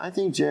I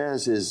think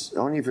jazz is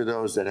only for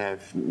those that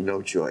have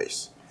no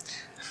choice.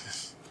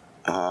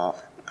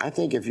 I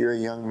think if you're a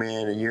young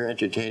man and you're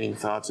entertaining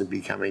thoughts of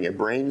becoming a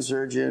brain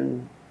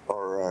surgeon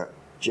or a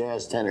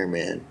jazz tenor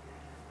man,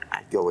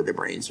 I'd go with the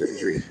brain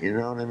surgery. You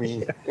know what I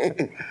mean?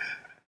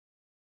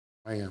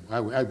 I am.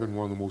 I've been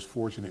one of the most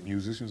fortunate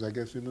musicians, I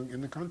guess, in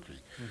the country.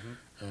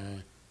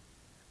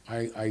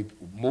 Mm-hmm.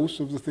 Most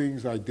of the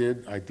things I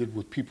did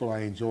with people I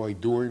enjoyed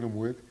doing them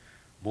with.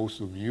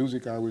 Most of the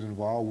music I was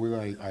involved with,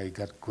 I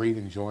got great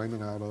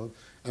enjoyment out of,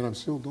 and I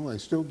still do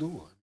it.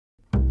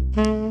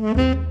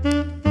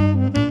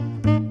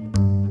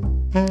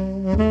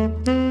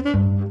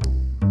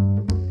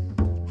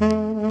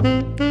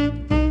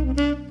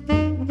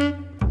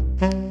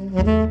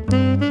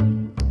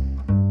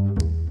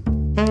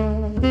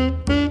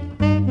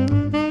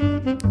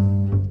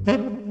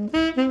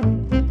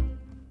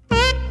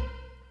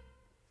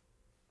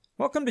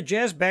 Welcome to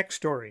Jazz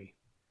Backstory.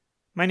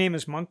 My name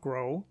is Monk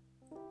Rowe,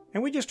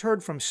 and we just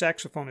heard from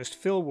saxophonist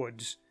Phil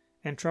Woods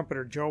and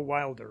trumpeter Joe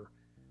Wilder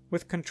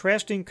with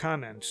contrasting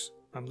comments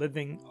on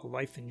living a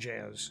life in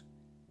jazz.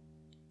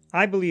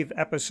 I believe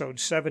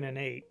episodes 7 and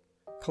 8,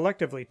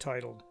 collectively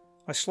titled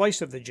A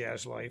Slice of the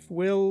Jazz Life,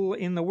 will,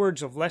 in the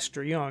words of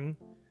Lester Young,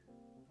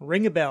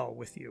 ring a bell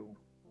with you.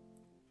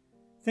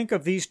 Think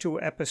of these two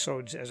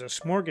episodes as a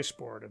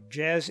smorgasbord of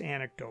jazz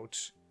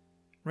anecdotes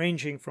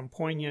ranging from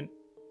poignant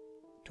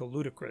to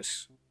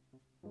ludicrous.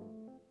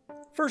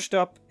 First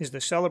up is the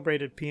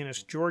celebrated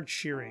pianist George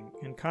Shearing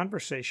in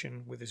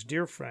conversation with his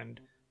dear friend,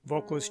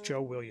 vocalist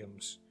Joe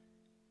Williams.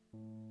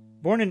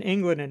 Born in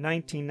England in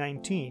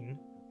 1919,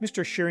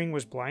 Mr. Shearing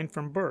was blind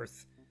from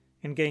birth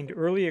and gained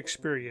early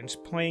experience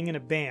playing in a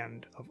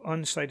band of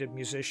unsighted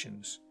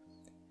musicians.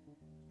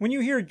 When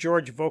you hear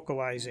George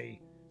vocalize a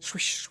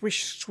swish,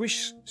 swish,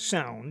 swish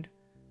sound,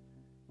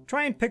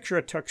 try and picture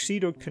a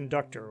tuxedoed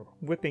conductor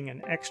whipping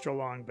an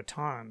extra-long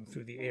baton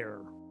through the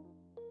air.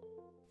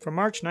 From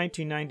March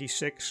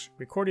 1996,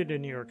 recorded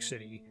in New York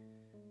City,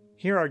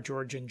 here are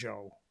George and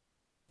Joe.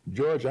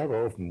 George, I've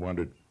often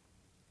wondered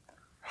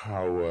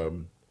how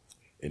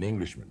an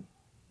Englishman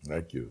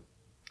like you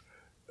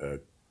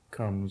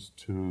comes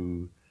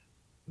to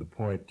the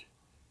point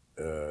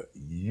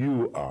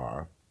you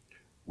are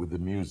with the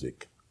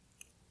music,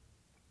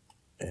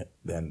 and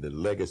then the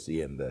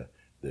legacy and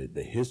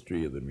the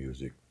history of the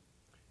music,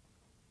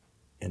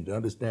 and to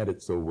understand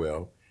it so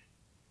well,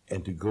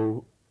 and to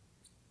go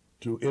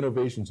to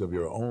innovations of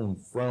your own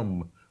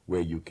from where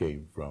you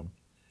came from,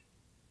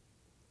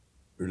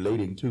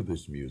 relating to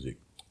this music.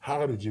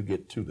 How did you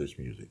get to this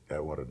music? I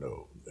want to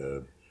know.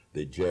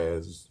 The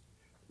jazz,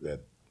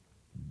 that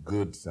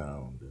good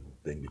sound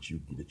thing that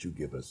you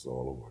give us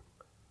all over.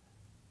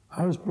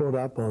 I was brought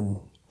up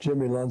on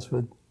Jimmy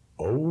Lunsford.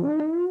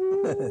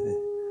 Oh.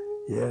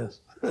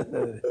 Yes. Yes,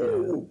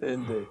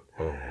 indeed.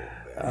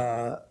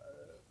 Oh,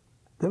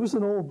 there was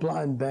an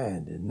all-blind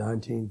band in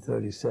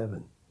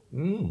 1937.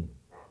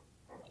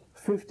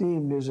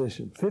 15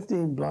 musicians,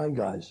 15 blind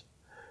guys,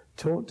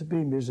 taught to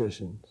be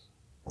musicians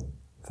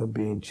from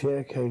being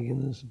chair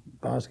canes,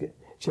 basket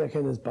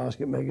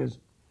makers,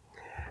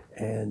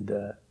 and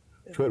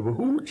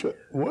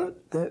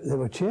what? They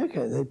were chair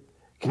canes. They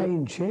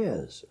cane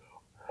chairs.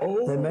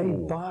 Oh. They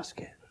made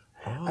baskets,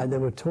 and they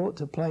were taught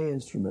to play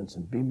instruments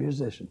and be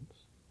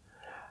musicians.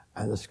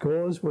 And the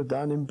scores were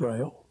done in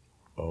Braille.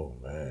 Oh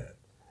man.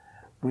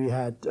 We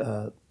had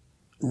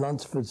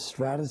Lunsford's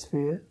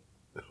Stratosphere.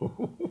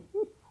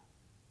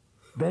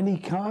 Benny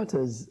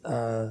Carter's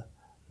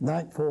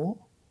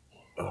Nightfall.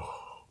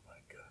 Oh my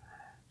God!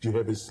 Did you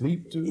have his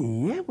sleep too?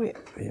 Yeah,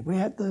 we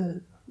had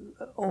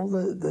all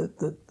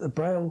the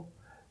Braille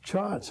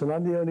charts, and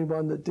I'm the only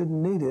one that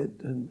didn't need it,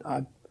 and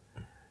I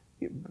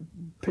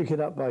pick it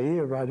up by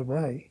ear right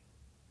away.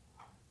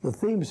 The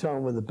theme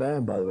song with the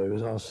band, by the way,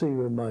 was "I'll See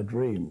You in My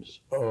Dreams."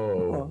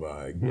 Oh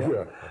my God!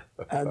 Yeah.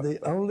 And the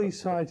only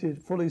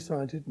fully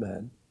sighted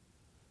man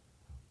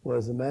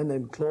was a man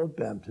named Claude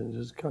Bampton,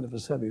 who's kind of a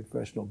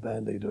semi-professional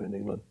band leader in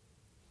England.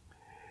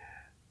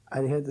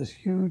 And he had this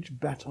huge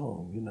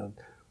baton, you know.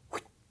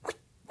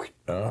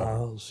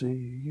 I'll see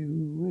you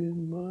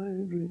in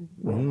my dream.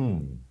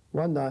 Well,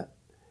 one night,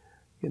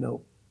 you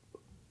know,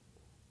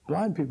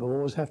 blind people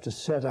always have to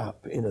set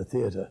up in a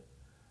theatre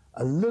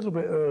a little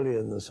bit earlier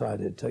than the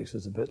sighted. It takes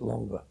us a bit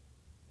longer.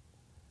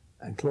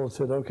 And Claude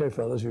said, "Okay,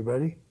 fellas, you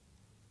ready?"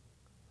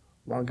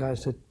 One guy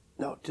said,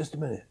 "No, just a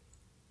minute.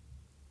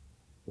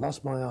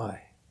 Lost my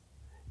eye."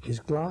 His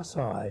glass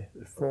eye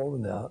had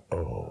fallen out,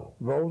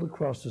 rolled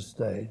across the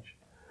stage,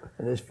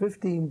 and there's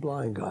 15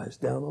 blind guys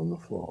down on the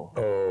floor.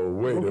 Oh,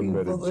 wait a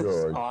minute,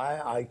 George.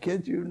 I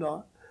kid you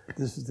not.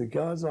 This is the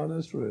God's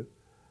honest truth.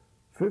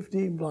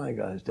 15 blind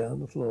guys down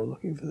the floor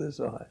looking for this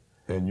eye.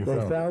 And you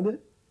found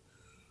it.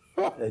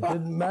 They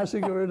didn't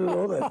massacre it at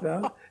all. They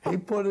found it. He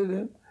put it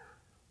in.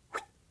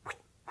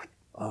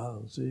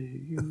 I'll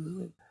see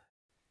you.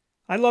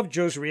 I love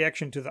Joe's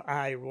reaction to the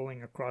eye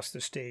rolling across the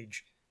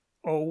stage.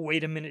 Oh,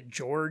 wait a minute,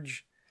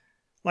 George.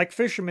 Like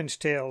fishermen's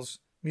tales,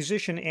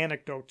 musician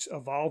anecdotes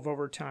evolve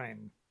over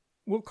time.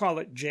 We'll call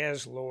it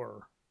jazz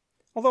lore.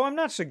 although I'm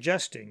not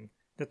suggesting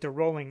that the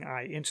rolling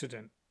eye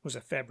incident was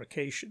a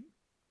fabrication.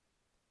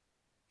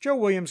 Joe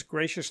Williams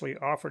graciously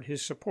offered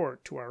his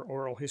support to our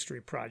oral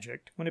history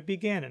project when it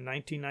began in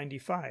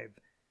 1995.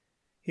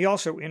 He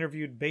also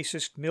interviewed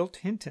bassist Milt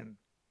Hinton.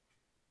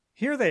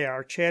 Here they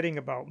are chatting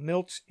about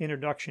Milt's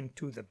introduction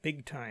to the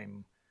big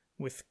time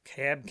with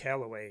Cab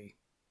Calloway.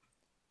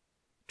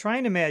 Try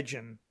and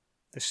imagine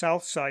the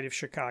south side of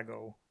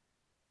Chicago,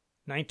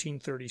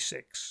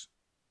 1936.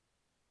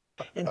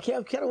 And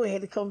Cab Calloway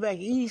had to come back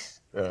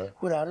east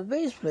without a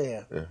bass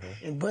player.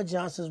 And Bud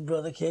Johnson's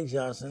brother, Keg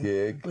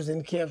Johnson, was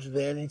in Cab's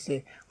band. And he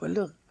said, well,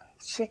 look,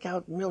 check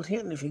out Milt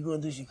Hinton if you're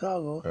going to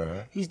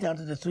Chicago. He's down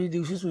to the Three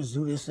Deuces with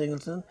Zooty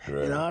Singleton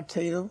and Art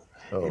Tatum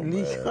and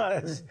Lee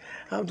Collins.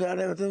 I'm down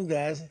there with them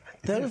guys.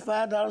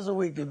 $35 a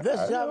week, the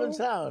best job in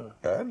town.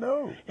 I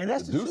know. And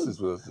that's the the Deuces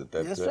truth. was at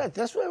that That's time. right.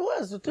 That's what it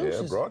was, the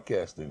Deuces. Yeah,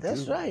 broadcasting,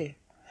 That's too. right.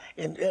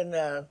 And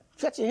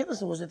Fletcher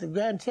Henderson was at the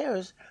Grand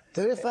Terrace,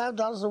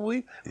 $35 a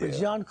week with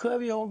John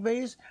Kirby on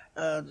bass,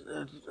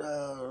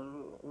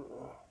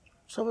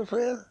 summer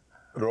player.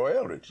 Roy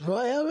Eldridge.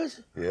 Roy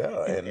Eldridge.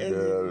 Yeah,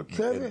 and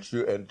Kirby.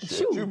 Shoe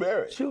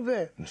Berry. Shoe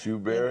Berry. And Shoe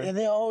Berry. And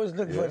they always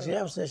looking for a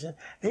jam session.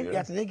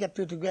 After they got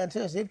through the Grand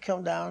Terrace, they'd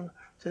come down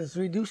to the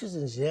Three Deuces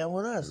and jam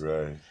with us.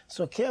 Right.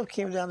 So Kev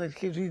came down to the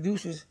Three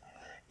Deuces,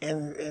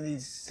 and he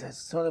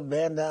saw the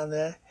band down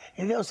there,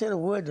 and he never said a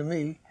word to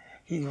me.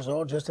 He was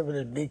all dressed up in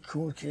a big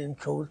coonskin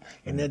coat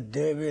and that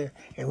derby,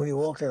 and when he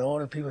walked in, all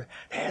the people,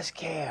 that's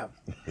Cab.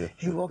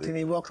 He walked in,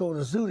 he walked over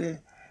to Zooty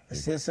and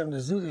said something to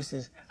Zooty. He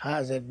says,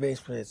 how's that bass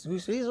player? Zooty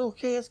said, he's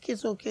okay, that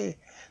kid's okay.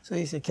 So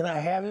he said, can I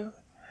have him?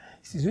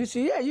 He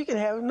said, yeah, you can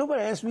have him.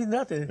 Nobody asked me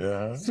nothing.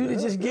 Zooty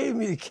just gave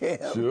me the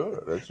Cab.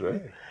 Sure, that's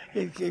right.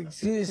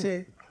 Zooty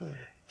said,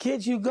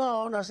 kid, you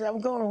gone? I said, I'm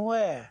going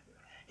where?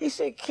 He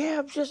said,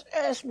 Cab just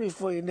asked me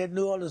for you in that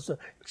New Orleans song.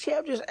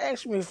 Cab just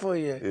asked me for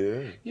you.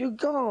 Yeah. You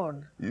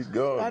gone. You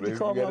gone, I had baby. to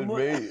call You got my it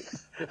mother.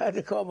 made. I had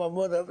to call my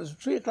mother. It was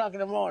 3 o'clock in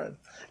the morning.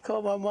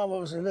 Called my mom up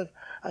and said, look,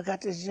 I got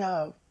this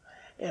job,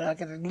 and I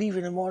got to leave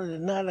in the morning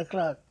at 9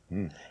 o'clock.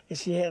 And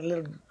she had a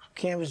little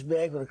canvas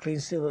bag with a clean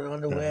silver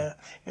underwear,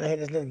 and I had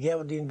this little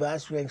gabardine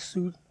body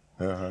suit.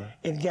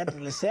 And got to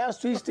LaSalle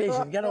Street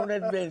Station, got on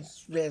that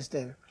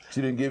bandstand.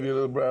 She didn't give you a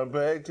little brown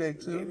bag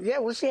take too? Yeah,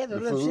 well, she had a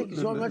little chicken.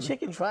 She wanted my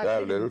chicken, fried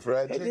chicken. A little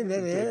fried chicken.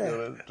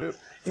 Yeah.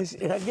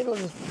 And I get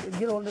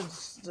on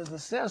the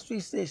LaSalle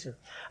Street Station.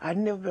 I'd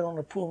never been on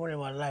a Pullman in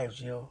my life,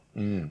 Joe.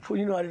 You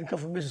know I didn't come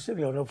from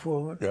Mississippi on no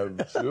Pullman. I'm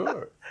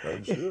sure.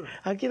 I'm sure.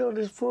 I get on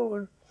this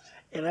Pullman,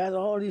 and I had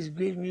all these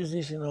great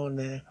musicians on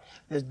there.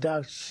 There's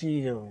Doc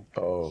Cheatham,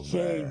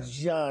 Kay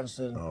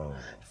Johnson,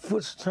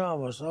 Foots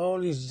Thomas, all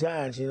these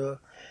giants, you know.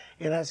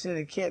 And I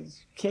said,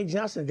 Kay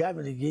Johnson got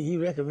me the gig. He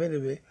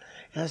recommended me.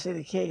 And I said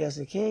to Kay,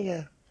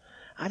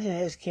 I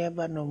didn't ask Kay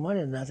about no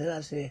money or nothing.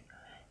 I said,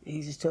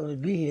 he just told me to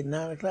be here at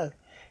 9 o'clock.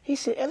 He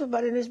said,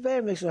 everybody in this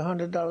band makes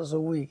 $100 a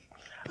week.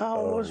 I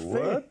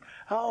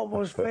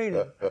almost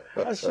fainted.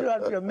 I said,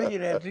 I'd be a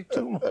millionaire in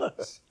 2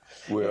 months.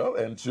 Well,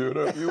 and sure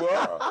enough, you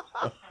are.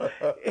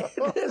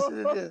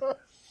 Listen to this.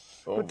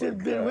 But then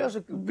Ben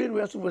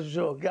Wilson was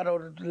drunk, got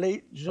on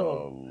late drunk.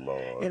 Oh,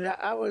 Lord. And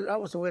I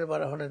was weight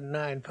about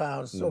 109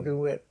 pounds, soaking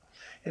wet.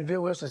 And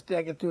Ben Wilson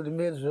staggered through the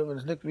men's room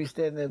and looked at me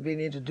standing there being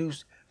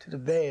introduced to the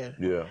band.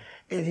 Yeah.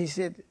 And he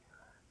said,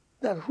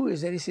 now who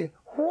is that? He said,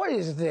 what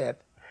is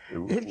that?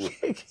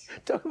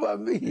 Talk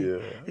about me. Yeah.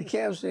 And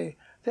Cam said,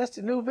 that's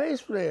the new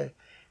bass player.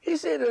 He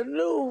said, a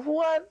new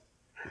what?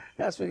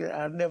 I figured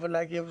I'll never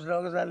like him as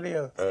long as I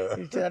live.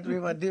 He turned out to be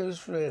my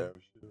dearest friend.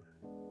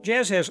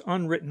 Jazz has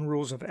unwritten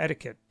rules of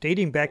etiquette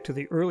dating back to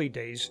the early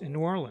days in New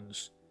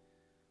Orleans.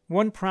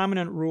 One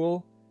prominent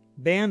rule,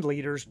 band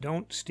leaders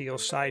don't steal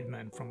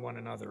sidemen from one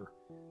another.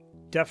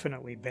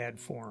 Definitely bad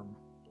form.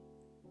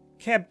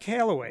 Cab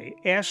Calloway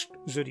asked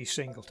Zooty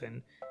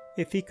Singleton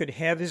if he could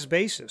have his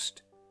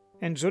bassist,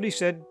 and Zooty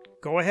said,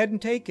 go ahead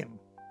and take him.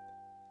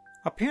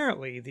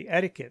 Apparently, the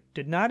etiquette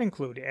did not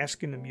include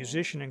asking the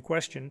musician in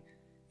question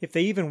if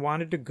they even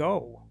wanted to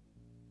go.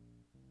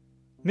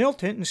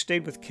 Milt Hinton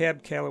stayed with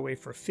Cab Calloway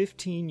for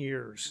 15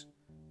 years,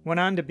 went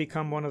on to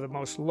become one of the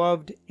most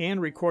loved and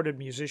recorded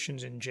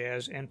musicians in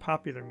jazz and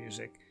popular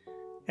music,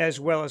 as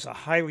well as a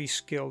highly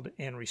skilled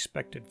and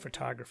respected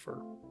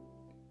photographer.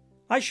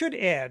 I should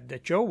add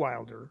that Joe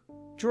Wilder,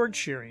 George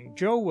Shearing,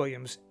 Joe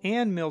Williams,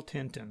 and Milt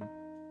Hinton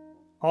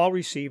all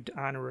received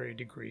honorary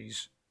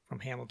degrees from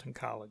Hamilton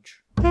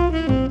College.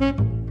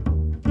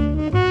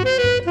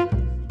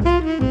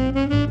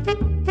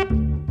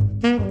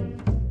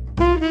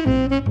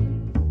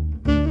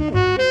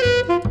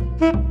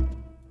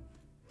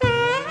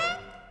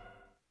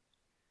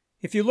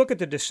 If you look at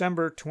the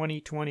December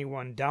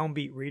 2021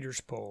 Downbeat Readers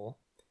Poll,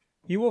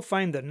 you will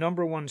find the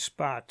 #1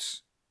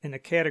 spots in the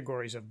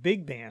categories of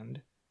Big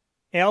Band,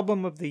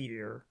 Album of the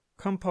Year,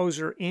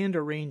 Composer, and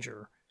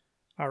Arranger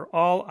are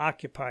all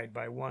occupied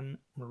by one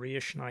Maria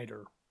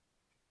Schneider.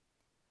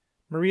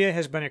 Maria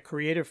has been a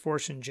creative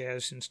force in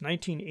jazz since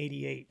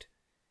 1988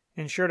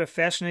 and shared a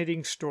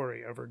fascinating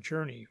story of her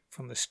journey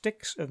from the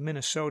sticks of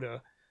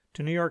Minnesota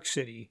to New York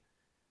City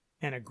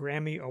and a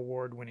Grammy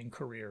Award-winning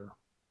career.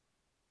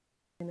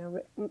 You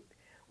know,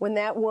 when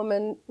that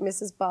woman,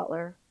 Mrs.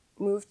 Butler,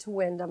 moved to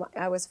Wyndham,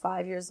 I was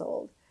 5 years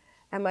old,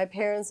 and my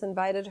parents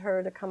invited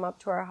her to come up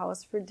to our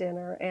house for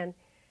dinner, and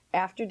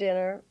after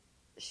dinner,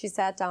 she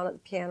sat down at the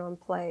piano and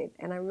played,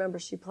 and I remember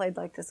she played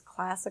like this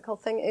classical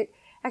thing,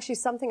 actually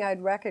something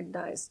I'd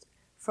recognized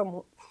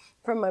from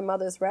my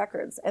mother's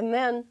records, and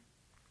then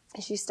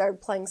she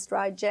started playing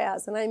stride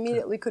jazz, and I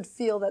immediately could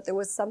feel that there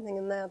was something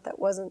in that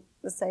wasn't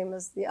the same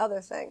as the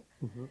other thing.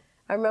 Mm-hmm.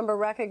 I remember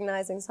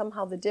recognizing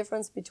somehow the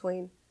difference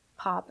between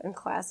pop and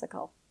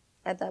classical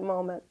at that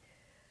moment.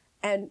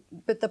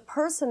 But the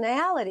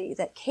personality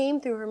that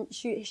came through her,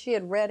 she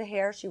had red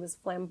hair, she was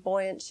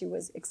flamboyant, she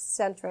was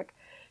eccentric,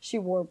 she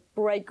wore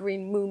bright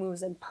green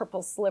muumuus and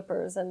purple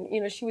slippers, and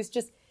you know, she was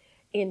just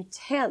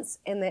intense,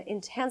 and the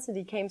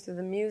intensity came through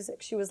the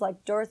music. She was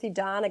like Dorothy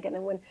Donegan,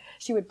 and when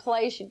she would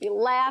play, she'd be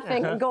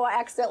laughing and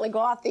accidentally go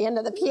off the end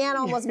of the piano,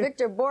 almost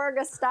Victor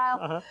Borge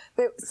style.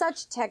 But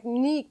such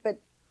technique, but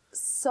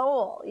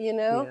soul, you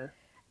know? Yeah.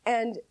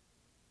 And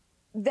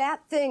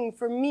that thing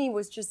for me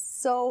was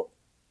just so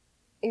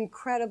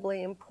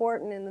incredibly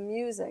important in the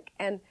music.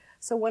 And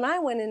so when I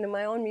went into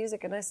my own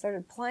music and I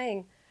started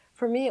playing,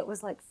 for me it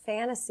was like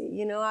fantasy.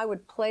 You know, I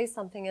would play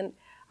something and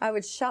I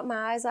would shut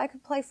my eyes. I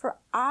could play for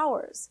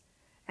hours.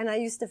 And I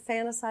used to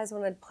fantasize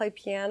when I'd play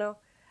piano.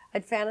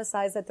 I'd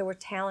fantasize that there were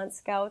talent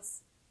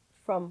scouts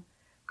from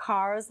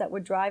cars that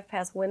would drive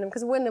past Wyndham,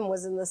 because Wyndham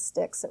was in the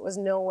sticks. It was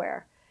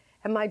nowhere.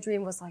 And my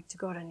dream was like to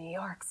go to New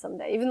York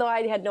someday, even though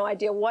I had no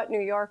idea what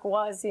New York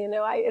was. You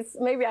know,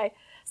 maybe I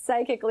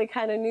psychically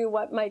kind of knew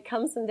what might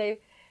come someday.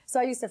 So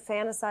I used to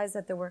fantasize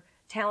that there were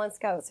talent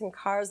scouts in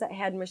cars that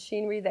had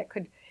machinery that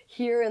could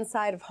hear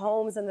inside of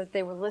homes and that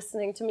they were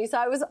listening to me. So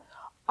I was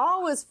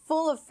always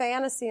full of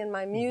fantasy in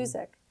my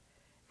music.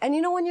 Mm-hmm. And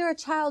you know, when you're a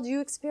child, you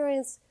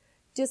experience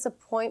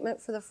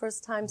disappointment for the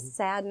first time, mm-hmm.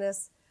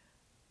 sadness,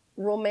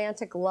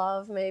 romantic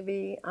love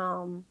maybe,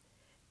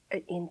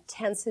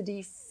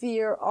 intensity,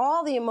 fear.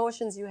 All the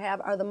emotions you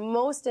have are the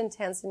most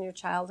intense in your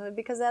childhood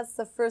because that's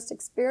the first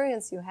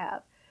experience you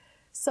have.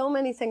 So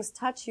many things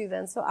touch you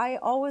then, so I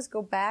always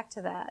go back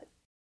to that.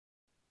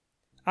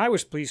 I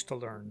was pleased to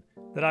learn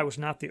that I was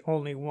not the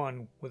only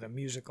one with a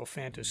musical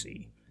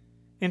fantasy.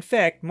 In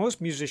fact,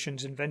 most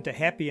musicians invent a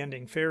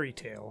happy-ending fairy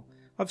tale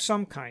of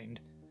some kind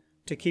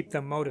to keep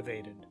them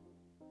motivated.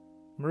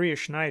 Maria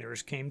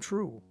Schneider's came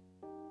true.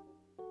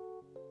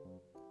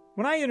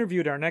 When I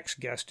interviewed our next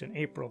guest in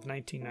April of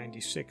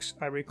 1996,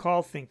 I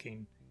recall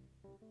thinking,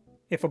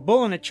 if a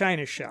bull in a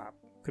china shop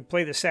could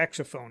play the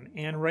saxophone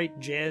and write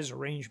jazz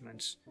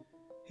arrangements,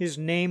 his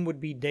name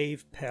would be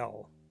Dave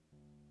Pell.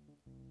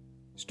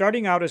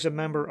 Starting out as a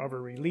member of a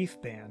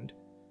relief band,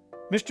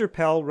 Mr.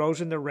 Pell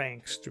rose in the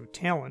ranks through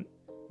talent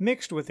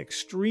mixed with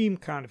extreme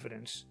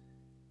confidence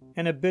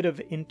and a bit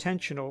of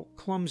intentional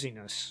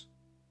clumsiness,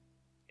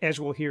 as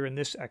we'll hear in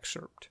this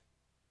excerpt.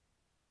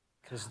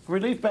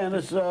 Relief band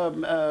is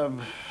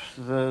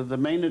the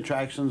main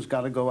attraction's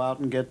got to go out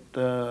and get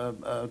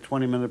a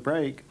 20-minute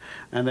break,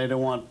 and they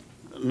don't want,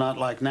 not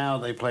like now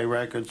they play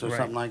records or right.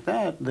 something like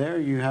that. There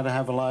you had to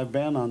have a live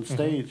band on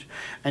stage,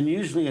 mm-hmm. and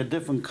usually a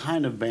different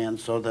kind of band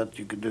so that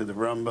you could do the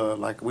rumba.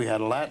 Like we had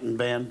a Latin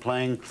band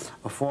playing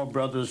a Four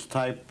Brothers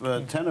type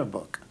tenor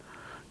book.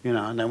 You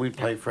know, and then we'd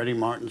play Freddie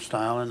Martin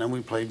style, and then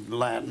we played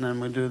Latin,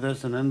 and we'd do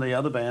this, and then the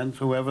other bands,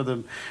 whoever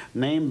the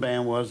name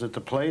band was at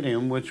the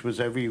Palladium, which was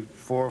every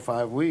 4 or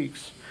 5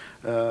 weeks,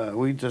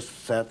 we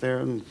just sat there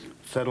and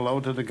said hello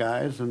to the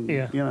guys, and,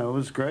 you know, it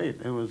was great.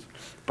 It was,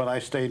 but I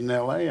stayed in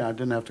L.A. I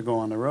didn't have to go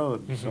on the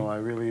road, mm-hmm. so I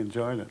really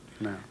enjoyed it.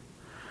 Yeah.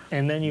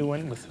 And then you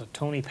went with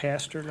Tony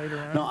Pastor later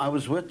on? No, I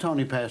was with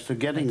Tony Pastor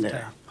getting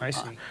there. I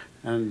see.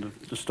 And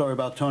the story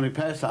about Tony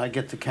Pastor, I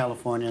get to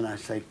California, and I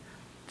say,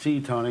 gee,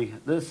 Tony,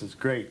 this is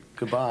great.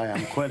 Goodbye,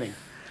 I'm quitting.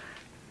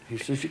 He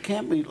says, you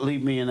can't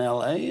leave me in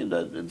L.A.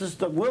 This is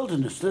the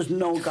wilderness. There's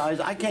no guys.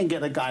 I can't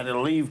get a guy to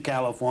leave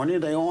California.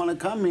 They all want to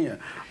come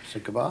here. I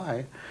said,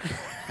 goodbye.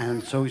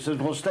 And so he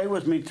said, well, stay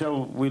with me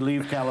till we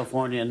leave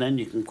California, and then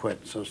you can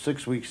quit. So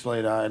 6 weeks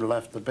later, I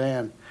left the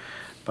band.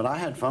 But I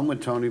had fun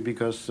with Tony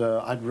because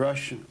I'd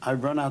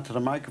run out to the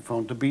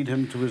microphone to beat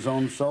him to his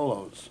own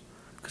solos.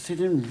 Because he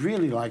didn't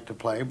really like to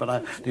play,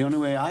 but the only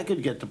way I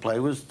could get to play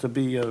was to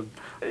be a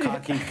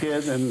cocky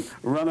kid and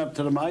run up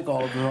to the mic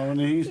all of a sudden,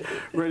 and he's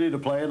ready to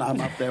play, and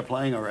I'm up there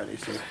playing already.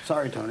 So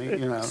sorry, Tony.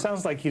 You know. It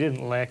sounds like you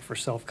didn't lack for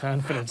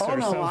self-confidence. Oh or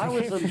no, something. I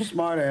was a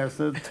smart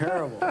ass.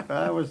 Terrible.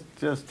 I was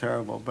just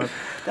terrible. But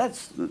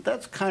that's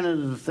kind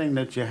of the thing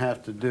that you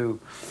have to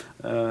do.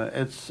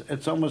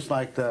 It's almost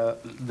like the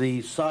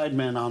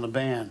sideman on a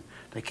band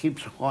that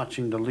keeps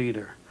watching the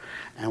leader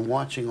and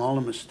watching all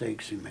the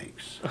mistakes he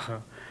makes.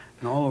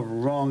 And all the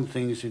wrong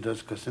things he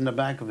does, because in the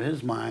back of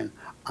his mind,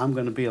 I'm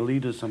going to be a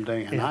leader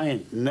someday, and I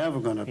ain't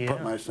never going to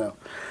put myself.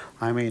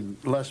 I mean,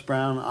 Les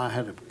Brown, I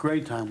had a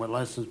great time with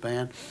Les's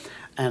band,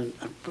 and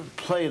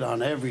played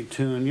on every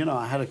tune. You know,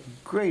 I had a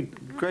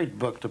great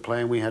book to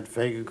play, and we had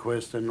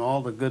Fagerquist and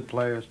all the good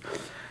players.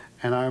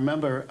 And I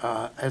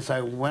remember as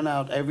I went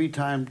out every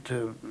time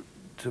to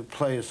to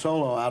play a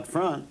solo out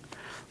front,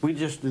 we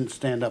just didn't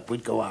stand up.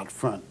 We'd go out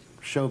front,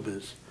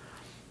 showbiz.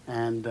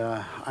 And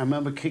I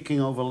remember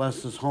kicking over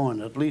Les's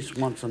horn at least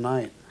once a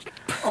night.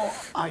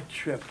 Oh, I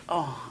tripped.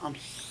 Oh, I'm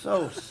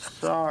so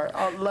sorry.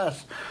 Oh,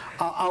 Les,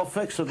 I'll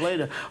fix it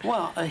later.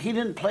 Well, he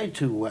didn't play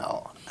too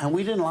well, and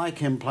we didn't like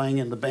him playing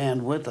in the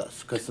band with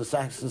us because the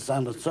saxophone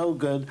sounded so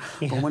good.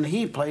 Yeah. But when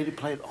he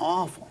played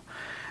awful.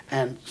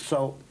 And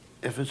so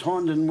if his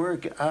horn didn't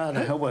work,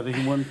 the hell with it,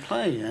 he wouldn't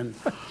play.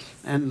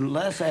 And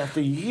Les, after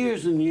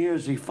years and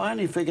years, he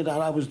finally figured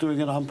out I was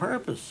doing it on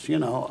purpose. You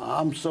know,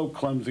 I'm so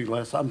clumsy,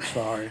 Les, I'm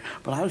sorry.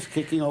 But I was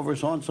kicking over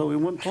his horn so he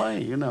wouldn't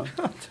play, you know.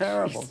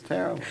 Terrible,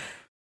 terrible.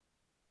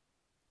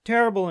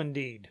 Terrible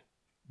indeed,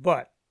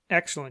 but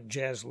excellent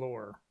jazz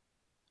lore.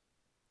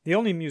 The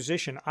only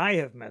musician I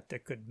have met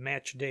that could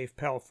match Dave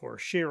Pell for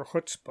sheer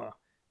chutzpah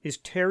is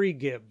Terry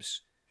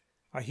Gibbs,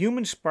 a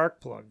human spark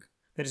plug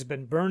that has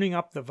been burning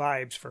up the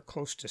vibes for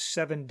close to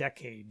 7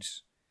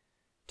 decades.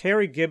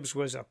 Terry Gibbs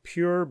was a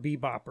pure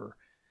bebopper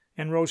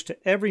and rose to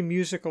every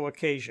musical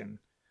occasion,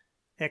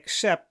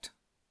 except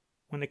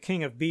when the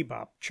king of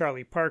bebop,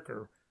 Charlie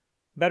Parker,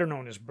 better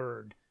known as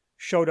Bird,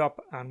 showed up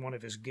on one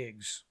of his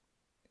gigs.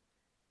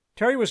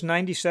 Terry was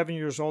 97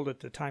 years old at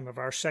the time of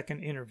our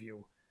second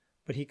interview,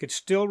 but he could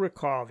still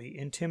recall the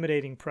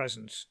intimidating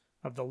presence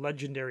of the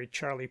legendary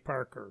Charlie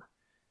Parker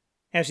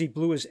as he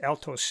blew his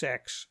alto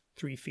sax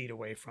 3 feet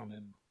away from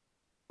him.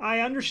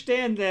 I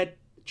understand that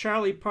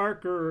Charlie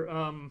Parker,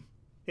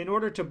 in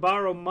order to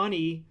borrow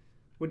money,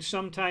 would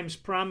sometimes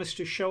promise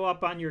to show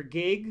up on your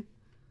gig.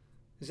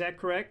 Is that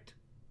correct?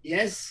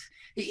 Yes.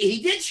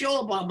 He did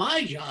show up on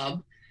my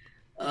job.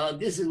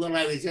 This is when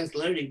I was just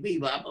learning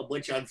bebop, of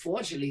which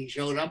unfortunately he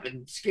showed up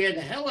and scared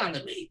the hell out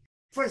of me.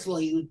 First of all,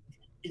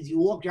 as you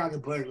walk down to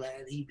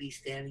Birdland, he'd be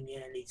standing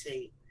there and he'd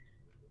say,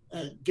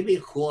 give me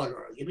a quarter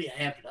or give me a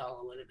 $50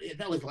 or whatever.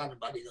 That was a lot of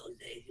money those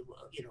days,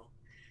 you know.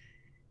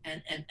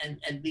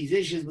 And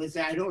musicians would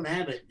say, I don't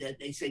have it.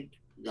 They say,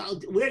 no,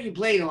 where are you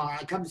playing tomorrow?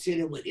 I'll come sit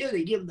in with you.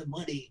 They give them the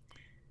money.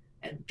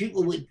 And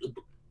people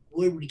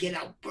would get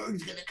out,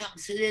 Bird's going to come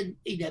sit in.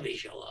 He'd never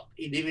show up.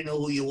 He didn't even know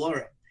who you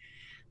were.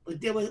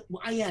 But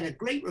I had a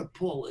great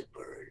rapport with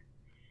Bird.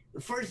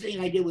 The first thing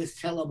I did was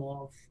tell him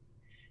off.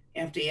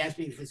 After he asked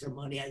me for some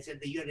money, I said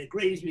that you're the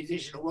greatest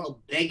musician in the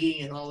world,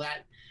 begging and all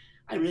that.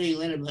 I really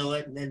let him know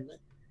it. And then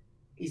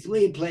he said,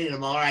 where you playing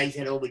tomorrow? I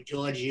said, over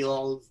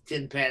Giorgio's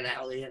Tin Pan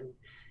Alley.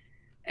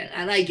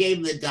 And I gave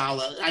him the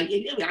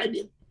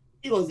 $1.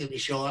 He wasn't going to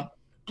show up.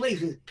 The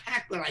place was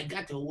packed when I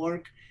got to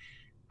work.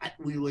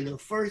 We were the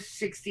first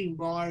 16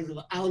 bars of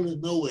Out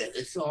of Nowhere,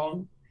 the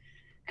song.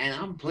 And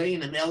I'm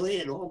playing him LA,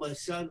 and all of a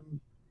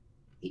sudden,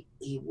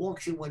 he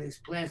walks in with his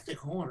plastic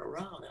horn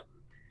around him.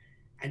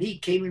 And he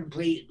came in and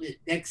played the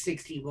next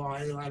 60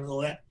 bars of Out of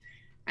Nowhere,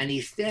 and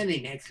he's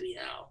standing next to me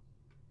now.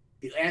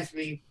 You asked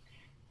me,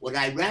 would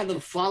I rather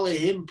follow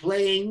him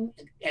playing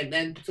and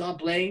then stop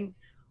playing,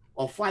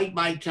 or fight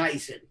Mike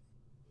Tyson?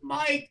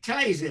 Mike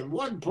Tyson,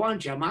 one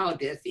punch, I'm out.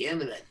 That's the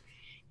end of it.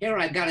 Here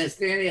I got to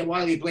stand there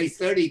while he plays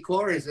 30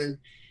 choruses,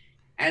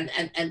 and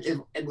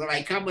when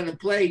I come in to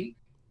play,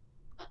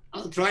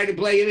 I'll try to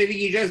play everything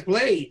he just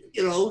played,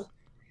 you know.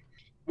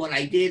 What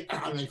I did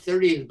on the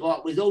 30th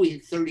bar was always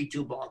a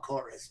 32-bar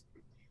chorus.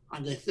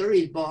 On the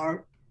 30th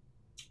bar,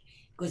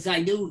 because I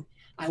knew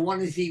I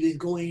wanted to see if he was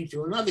going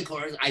into another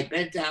chorus, I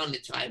bent down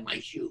to tie my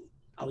shoe.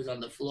 I was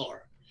on the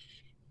floor.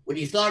 When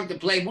he started to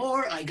play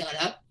more, I got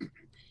up,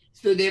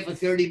 stood there for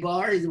 30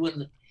 bars.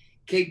 When it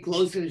came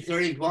close to the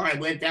 30th bar, I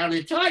went down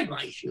and tied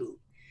my shoe.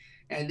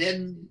 And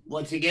then,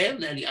 once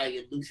again,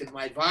 I loosened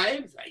my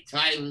vibes.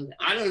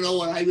 I don't know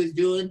what I was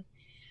doing.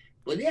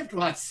 But after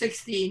about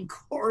 16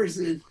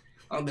 choruses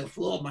on the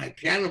floor, my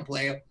piano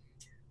player,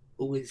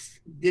 who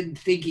didn't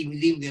think he was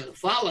even going to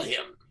follow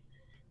him,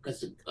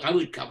 because I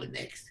would come in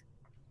next,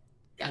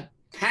 got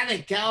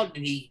panicked out,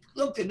 and he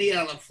looked at me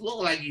on the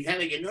floor like he's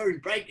having a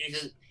nervous breakdown. He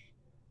says,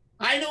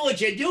 I know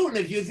what you're doing.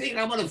 If you think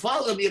I'm going to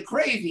follow him, you're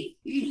crazy.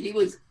 We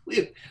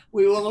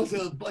were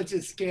also a bunch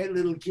of scared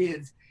little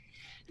kids.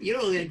 You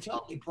know, that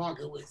Charlie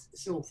Parker was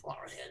so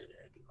far ahead of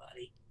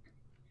everybody.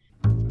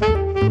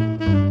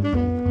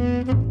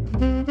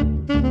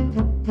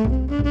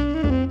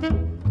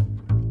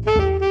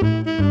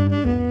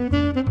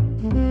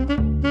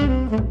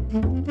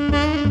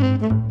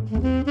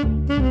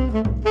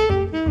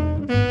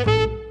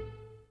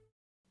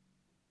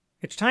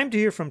 It's time to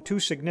hear from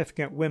 2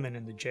 significant women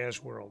in the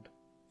jazz world.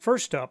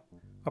 First up,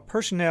 a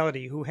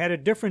personality who had a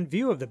different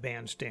view of the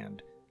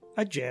bandstand,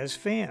 a jazz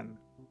fan.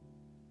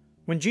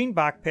 When Jean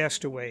Bach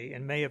passed away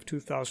in May of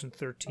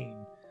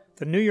 2013,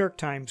 the New York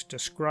Times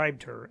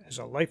described her as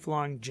a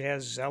lifelong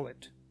jazz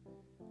zealot.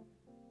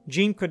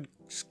 Jean could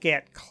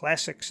scat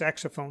classic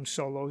saxophone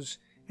solos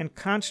and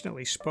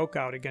constantly spoke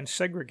out against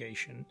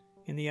segregation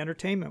in the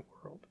entertainment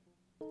world.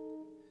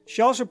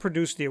 She also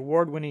produced the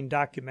award-winning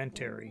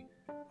documentary,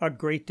 A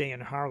Great Day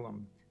in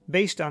Harlem,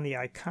 based on the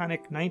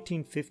iconic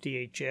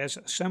 1958 jazz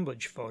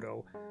assemblage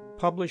photo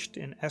published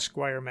in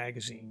Esquire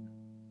magazine.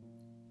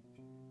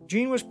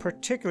 Jean was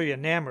particularly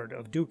enamored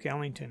of Duke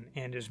Ellington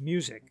and his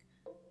music,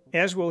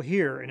 as we'll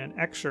hear in an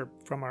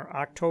excerpt from our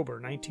October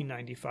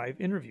 1995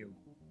 interview.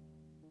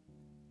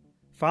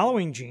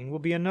 Following Jean will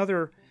be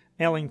another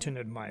Ellington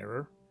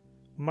admirer,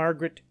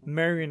 Margaret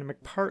Marian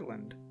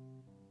McPartland.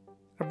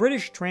 A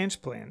British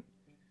transplant,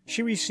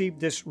 she received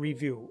this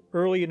review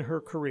early in her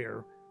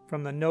career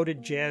from the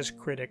noted jazz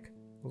critic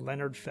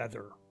Leonard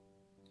Feather.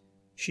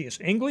 She is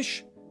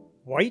English,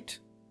 white,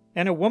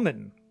 and a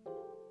woman.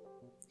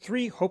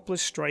 3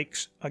 hopeless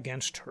strikes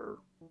against her.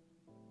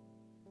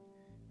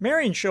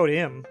 Marian showed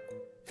him,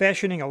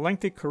 fashioning a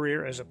lengthy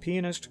career as a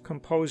pianist,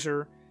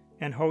 composer,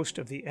 and host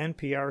of the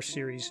NPR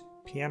series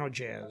Piano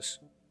Jazz.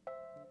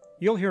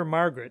 You'll hear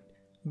Margaret,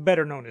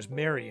 better known as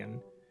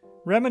Marian,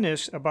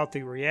 reminisce about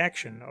the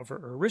reaction of her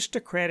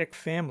aristocratic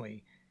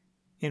family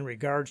in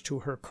regards to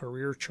her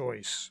career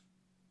choice.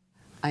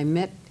 I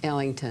met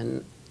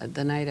Ellington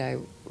the night I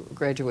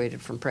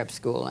graduated from prep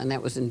school, and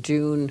that was in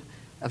June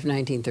of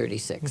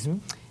 1936.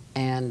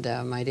 And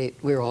my date,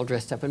 we were all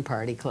dressed up in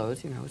party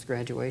clothes, you know, it was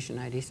graduation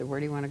night. He said, "Where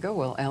do you want to go?"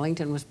 Well,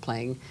 Ellington was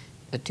playing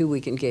a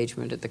 2-week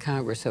engagement at the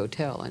Congress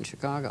Hotel in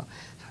Chicago.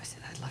 So I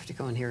said, "I'd love to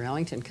go and hear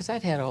Ellington," because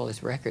I'd had all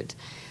his records.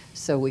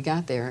 So we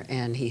got there,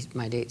 and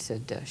my date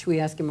said, "Should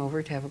we ask him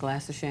over to have a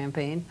glass of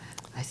champagne?"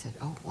 I said,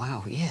 "Oh,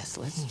 wow, yes,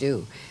 let's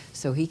do."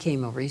 So he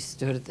came over, he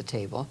stood at the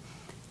table,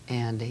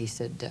 and he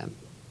said,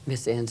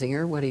 "Miss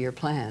Anzinger, what are your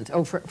plans?"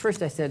 Oh,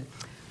 first I said,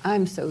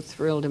 "I'm so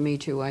thrilled to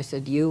meet you." I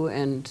said, "You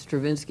and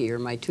Stravinsky are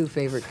my 2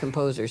 favorite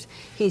composers."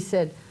 He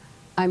said,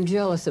 "I'm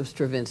jealous of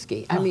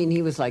Stravinsky." I mean,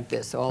 he was like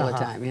this all the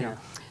time, you know.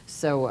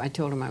 So I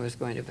told him I was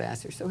going to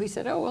Vassar. So he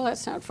said, "Oh, well,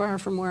 that's not far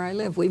from where I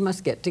live. We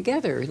must get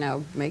together.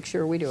 Now, make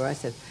sure we do." I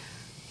said,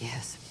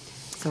 "Yes."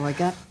 So I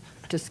got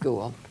to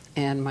school,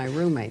 and my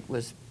roommate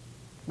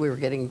we were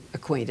getting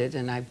acquainted,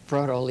 and I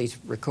brought all these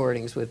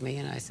recordings with me,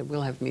 and I said,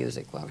 "We'll have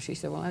music." Well, she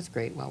said, "Well, that's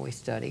great while we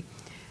study."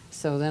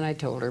 So then I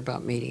told her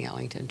about meeting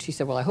Ellington. She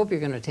said, "Well, I hope you're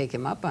going to take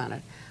him up on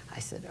it." I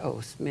said,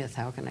 "Oh, Smith,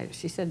 how can I?"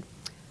 She said,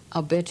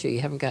 "I'll bet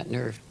you haven't got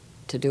nerve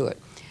to do it."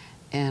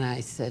 And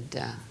I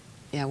said,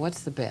 "Yeah,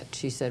 what's the bet?"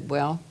 She said,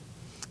 "Well,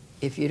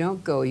 if you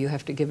don't go, you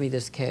have to give me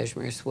this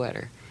cashmere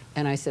sweater."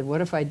 And I said,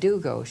 "What if I do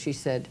go?" She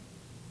said,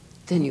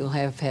 "Then you'll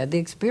have had the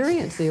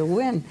experience. You'll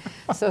win."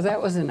 So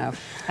that was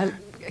enough.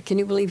 Can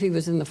you believe he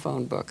was in the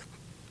phone book?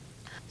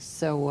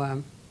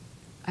 So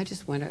I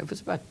just went. It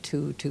was about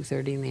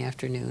 2:30 in the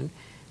afternoon.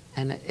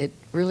 And it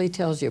really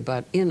tells you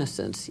about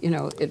innocence. You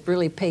know, it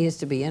really pays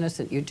to be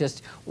innocent. You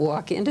just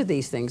walk into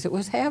these things. It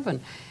was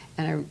heaven.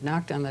 And I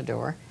knocked on the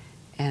door,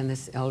 and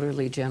this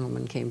elderly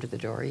gentleman came to the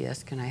door.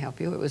 "Yes, can I help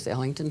you?" It was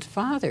Ellington's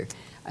father.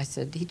 I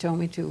said, "He told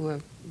me to,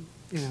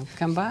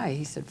 come by."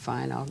 He said,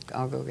 "Fine,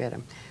 I'll go get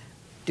him."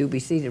 "Do be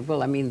seated."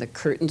 Well, I mean, the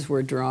curtains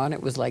were drawn.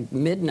 It was like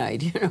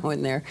midnight,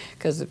 in there,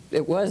 because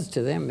it was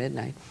to them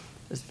midnight.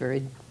 It was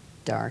very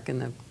dark in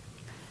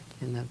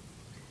the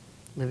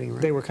living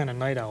room. They were kind of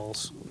night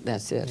owls.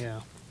 That's it.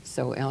 Yeah.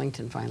 So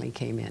Ellington finally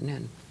came in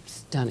in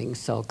stunning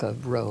sulka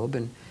robe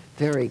and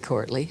very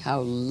courtly.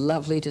 "How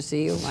lovely to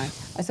see you." I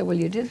said, "Well,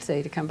 you did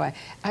say to come by."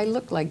 I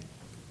looked like,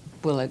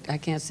 well, I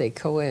can't say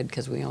co-ed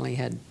because we only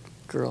had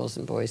girls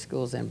and boys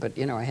schools then, but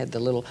I had the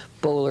little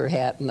bowler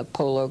hat and the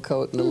polo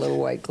coat and the little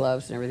white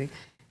gloves and everything.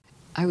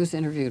 I was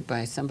interviewed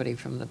by somebody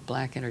from the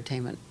Black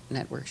Entertainment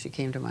Network. She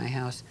came to my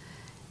house,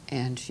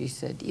 and she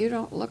said, "You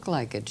don't look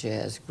like a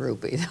jazz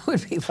groupie that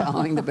would be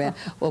following the band."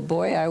 Well,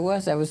 boy, I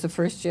was. I was the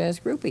first jazz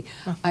groupie.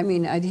 I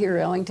mean, I'd hear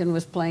Ellington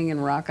was playing in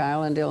Rock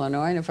Island,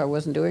 Illinois, and if I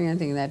wasn't doing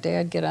anything that day,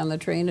 I'd get on the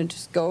train and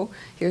just go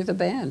hear the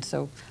band.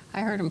 So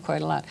I heard him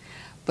quite a lot.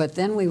 But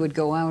then we would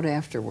go out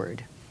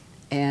afterward,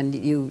 and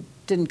you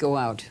didn't go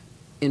out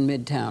in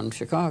Midtown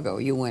Chicago.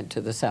 You went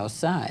to the South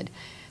Side.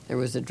 There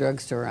was a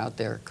drugstore out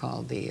there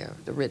called the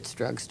Ritz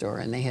Drugstore,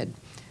 and they had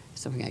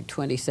something like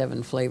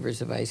 27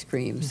 flavors of ice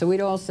cream. So we'd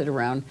all sit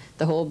around,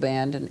 the whole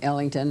band and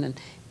Ellington,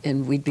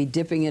 and we'd be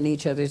dipping in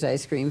each other's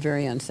ice cream,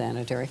 very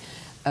unsanitary.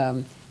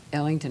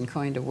 Ellington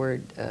coined a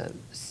word,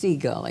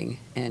 seagulling,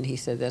 and he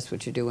said that's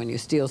what you do when you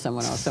steal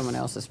someone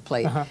else's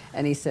plate.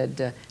 And he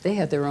said they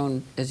had their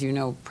own, as you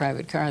know,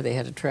 private car. They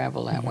had to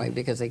travel that way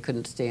because they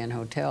couldn't stay in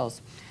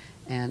hotels.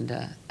 And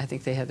I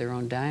think they had their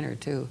own diner,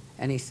 too.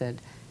 And he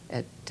said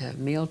at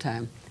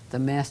mealtime, the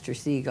master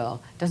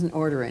seagull doesn't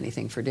order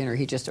anything for dinner.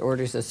 He just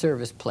orders a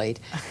service plate,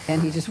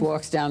 and he just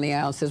walks down the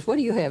aisle and says, "What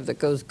do you have that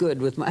goes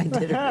good with my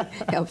dinner?"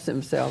 Helps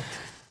himself.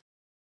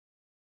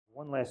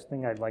 One last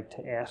thing I'd like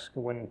to ask.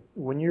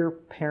 When your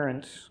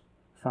parents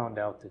found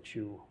out that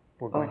you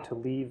were going to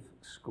leave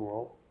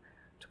school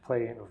to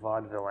play in a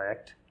vaudeville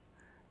act,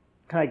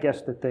 can I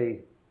guess that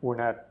they were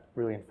not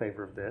really in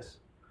favor of this?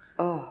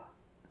 Oh,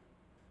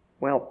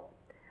 well,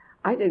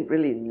 I didn't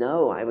really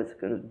know I was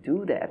going to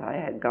do that. I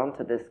had gone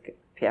to this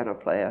piano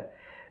player,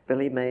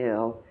 Billy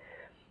Mayell,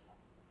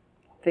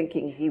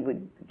 thinking he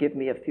would give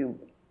me a few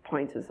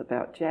pointers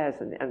about jazz.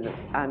 And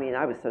I mean,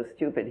 I was so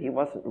stupid. He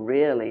wasn't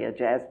really a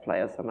jazz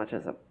player so much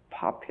as a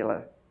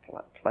popular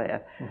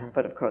player.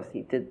 But of course,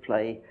 he did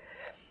play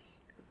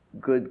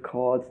good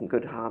chords and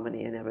good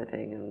harmony and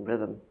everything and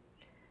rhythm.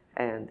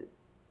 And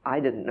I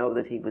didn't know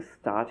that he was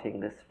starting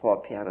this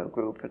 4-piano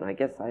group, and I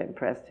guess I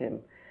impressed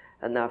him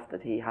enough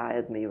that he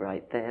hired me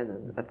right then.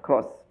 And of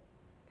course,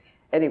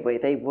 anyway,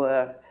 they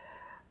were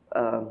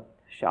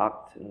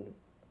shocked,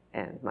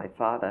 and my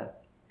father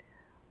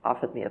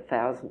offered me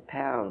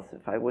 £1,000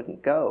 if I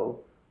wouldn't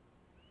go.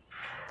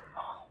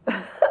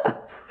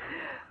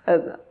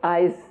 And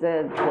I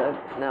said,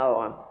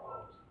 no,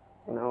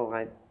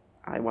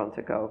 I want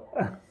to go.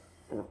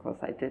 And of course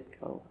I did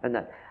go. And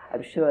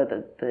I'm sure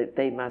that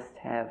they must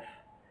have,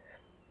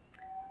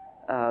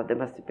 there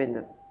must have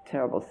been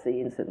terrible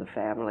scenes in the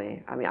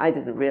family. I mean, I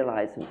didn't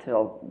realize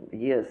until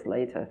years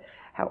later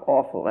how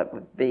awful that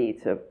would be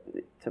to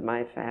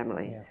my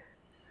family. Yeah.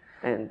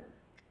 And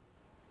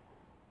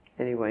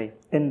anyway.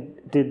 And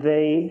did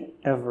they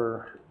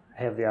ever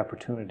have the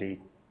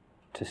opportunity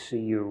to see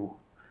you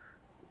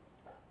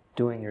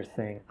doing your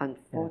thing?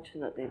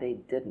 Unfortunately, they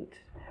didn't.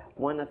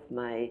 One of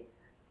my,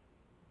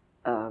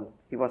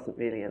 he wasn't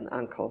really an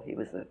uncle, he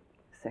was a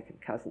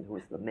second cousin who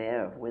was the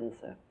mayor of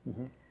Windsor,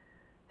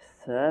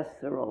 Sir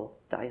Cyril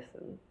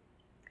Dyson.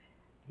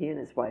 He and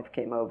his wife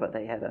came over.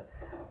 They had a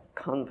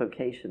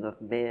convocation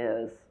of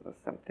mayors or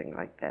something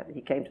like that.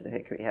 He came to the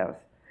Hickory House,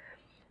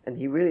 and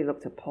he really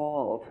looked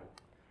appalled.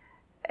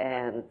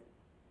 And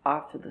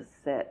after the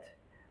set,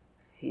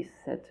 he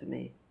said to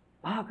me,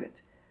 "Margaret,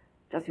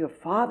 does your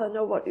father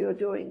know what you're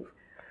doing?"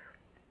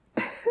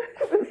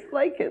 It was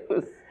like I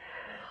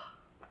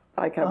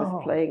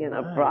was playing in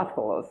a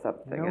brothel or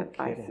something. No And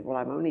I kidding. said, "Well,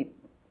 I'm only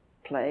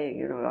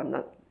playing, I'm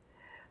not."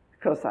 Of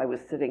course, I was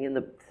sitting in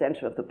the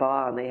center of the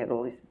bar, and they had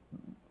all these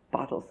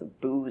bottles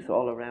of booze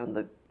all around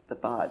the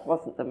bar. It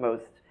wasn't the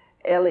most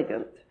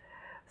elegant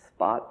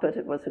spot, but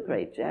it was a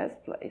great jazz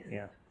place.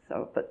 Yeah.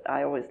 So, but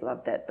I always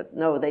loved that. But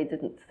no, they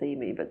didn't see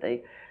me, but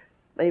they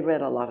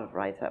read a lot of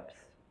write-ups,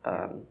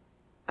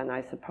 and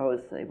I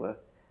suppose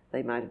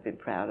they might have been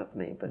proud of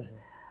me, but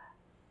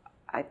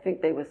I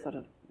think they were sort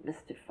of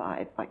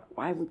mystified, like,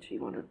 why would she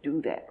want to do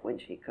that when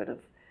she could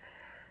have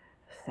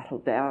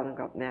settled down and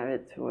got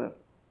married to a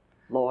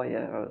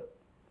lawyer or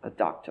a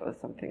doctor or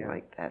something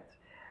like that?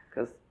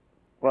 Because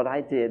what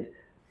I did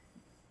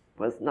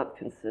was not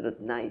considered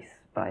nice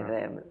by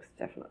them. It was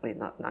definitely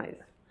not nice.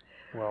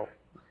 Well,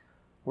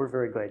 we're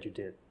very glad you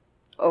did.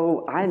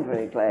 Oh, I'm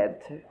very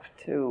glad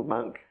too,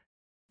 Monk.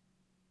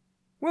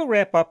 We'll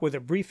wrap up with a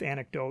brief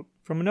anecdote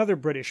from another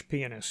British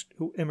pianist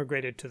who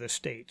immigrated to the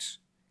States.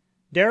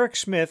 Derek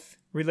Smith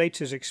relates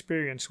his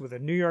experience with a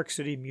New York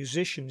City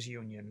musicians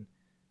union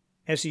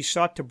as he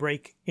sought to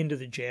break into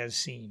the jazz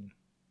scene.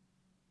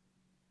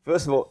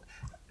 First of all,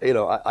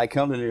 I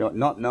come to New York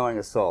not knowing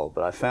a soul,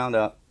 but I found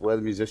out where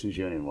the musicians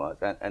union was.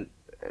 And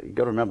you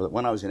got to remember that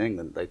when I was in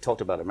England, they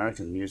talked about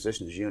American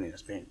musicians union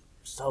as being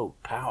so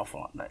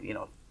powerful.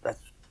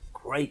 That's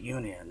great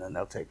union, and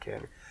they'll take care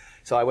of it.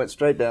 So I went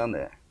straight down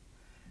there,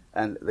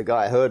 and the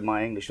guy heard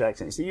my English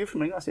accent. He said, "You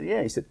from England?" I said,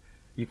 "Yeah." He said,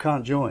 "You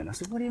can't join." I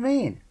said, "What do you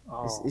mean?"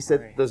 He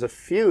said, right. "There's a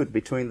feud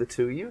between the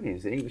two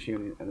unions, the English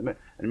union and the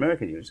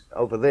American unions.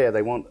 Over there,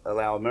 they won't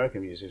allow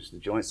American musicians to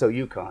join, so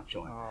you can't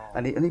join."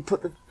 And he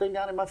put the thing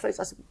down in my face.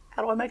 I said,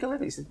 "How do I make a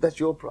living?" He said, "That's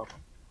your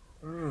problem."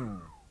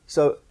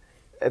 So,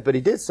 but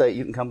he did say,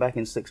 "You can come back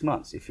in 6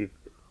 months. If you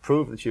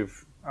prove that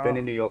you've been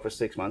in New York for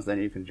 6 months, then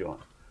you can join."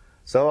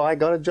 So I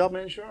got a job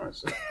in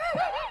insurance.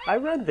 I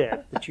read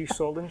that you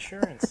sold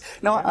insurance.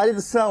 No, I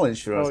didn't sell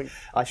insurance.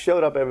 I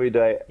showed up every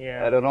day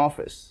at an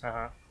office.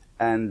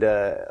 And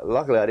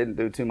luckily, I didn't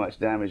do too much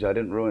damage. I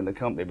didn't ruin the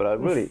company, but I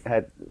really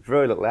had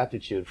very little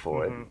aptitude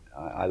for it.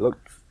 I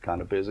looked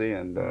kind of busy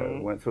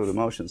and went through the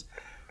motions.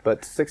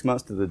 But 6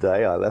 months to the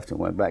day, I left and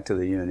went back to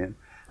the union.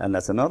 And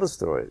that's another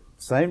story.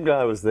 Same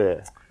guy was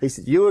there. He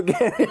said, "You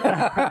again?"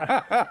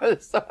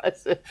 So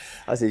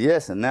I said,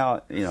 "Yes." And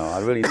now, I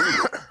really need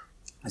it.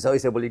 So he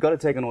said, "Well, you've got to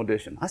take an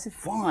audition." I said,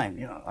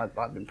 "Fine."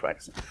 I've been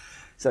practicing.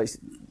 So he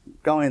said,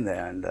 "Go in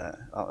there." And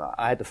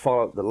I had to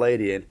follow the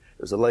lady in.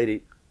 There was a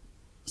lady,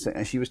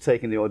 and she was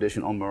taking the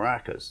audition on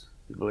maracas.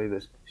 You believe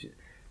this?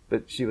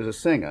 But she was a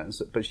singer,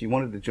 but she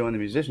wanted to join the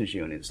musicians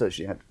union, so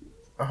she had.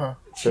 So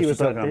she was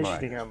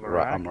auditioning on maracas.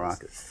 Right, on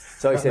maracas.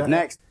 So he said,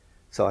 "Next."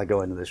 So I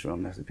go into this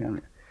room. There's the piano,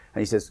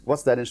 and he says,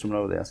 "What's that instrument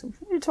over there?" I said,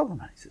 "What are you talking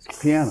about?" He says,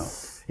 "Piano."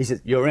 He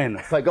said, "You're in.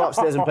 If I go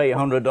upstairs and pay you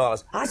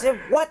 $100. I said,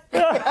 "What?"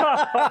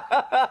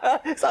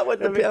 So I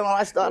went to the piano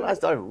and I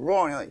started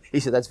roaring. He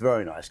said, "That's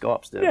very nice. Go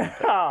upstairs."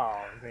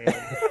 Oh,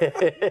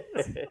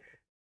 man.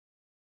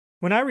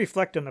 When I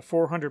reflect on the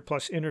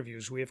 400-plus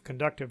interviews we have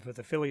conducted for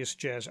the Phileas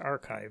Jazz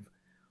Archive,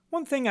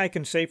 one thing I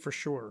can say for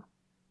sure.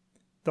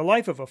 The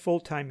life of a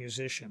full-time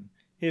musician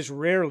is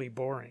rarely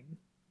boring.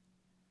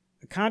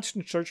 The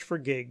constant search for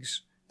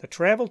gigs, the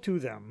travel to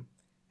them,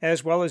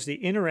 as well as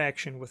the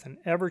interaction with an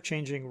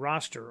ever-changing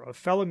roster of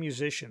fellow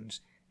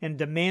musicians and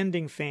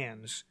demanding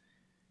fans,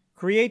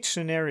 creates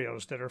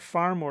scenarios that are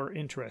far more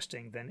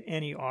interesting than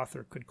any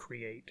author could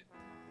create.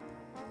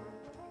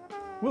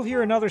 We'll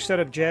hear another set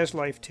of Jazz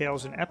Life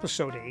tales in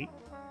Episode 8,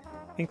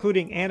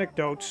 including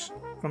anecdotes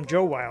from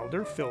Joe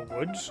Wilder, Phil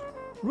Woods,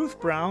 Ruth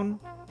Brown,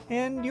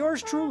 and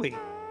yours truly.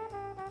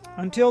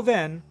 Until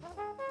then,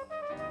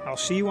 I'll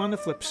see you on the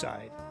flip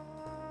side.